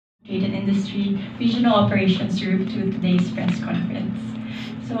Trade and Industry Regional Operations Group to today's press conference.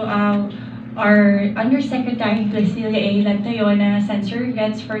 So our Undersecretary Glacilia A. Lantayona sends her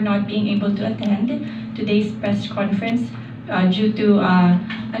regrets for not being able to attend today's press conference due to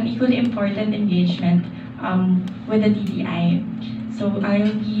an equally important engagement with the DTI. So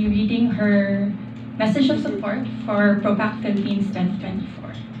I'll be reading her message of support for ProPac Philippines 2024.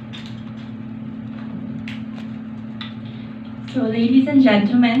 So ladies and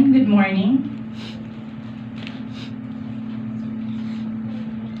gentlemen, good morning.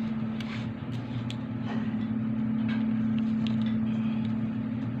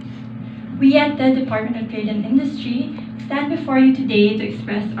 We at the Department of Trade and Industry stand before you today to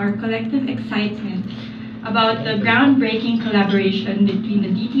express our collective excitement about the groundbreaking collaboration between the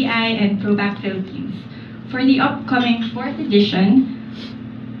DTI and ProPac Philippines for the upcoming 4th edition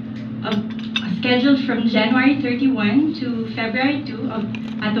scheduled from January 31 to February 2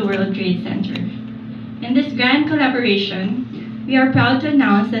 at the World Trade Center. In this grand collaboration, we are proud to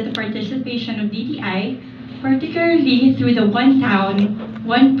announce that the participation of DTI, particularly through the One Town,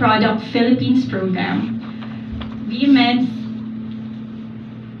 One Product Philippines program, we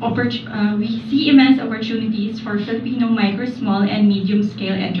see immense opportunities for Filipino micro, small, and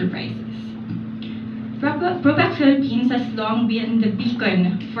medium-scale enterprises. ProPac Philippines has long been the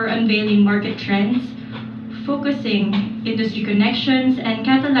beacon for unveiling market trends, focusing industry connections, and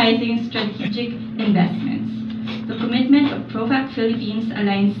catalyzing strategic investments. The commitment of ProPac Philippines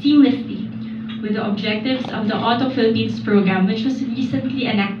aligns seamlessly with the objectives of the Auto Philippines program, which was recently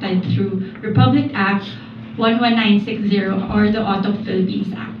enacted through Republic Act 11960 or the Auto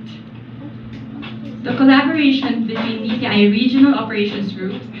Philippines Act. The collaboration between DTI Regional Operations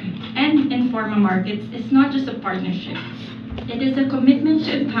Group and Informa Markets is not just a partnership. It is a commitment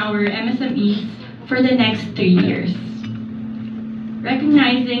to empower MSMEs for the next 3 years.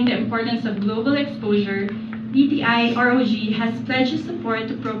 Recognizing the importance of global exposure, DTI ROG has pledged support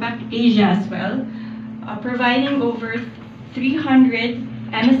to ProPac Asia as well, providing over 300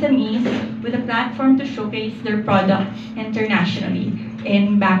 MSMEs with a platform to showcase their product internationally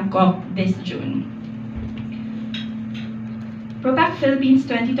in Bangkok this June. ProPac Philippines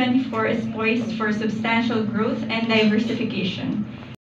 2024 is poised for substantial growth and diversification.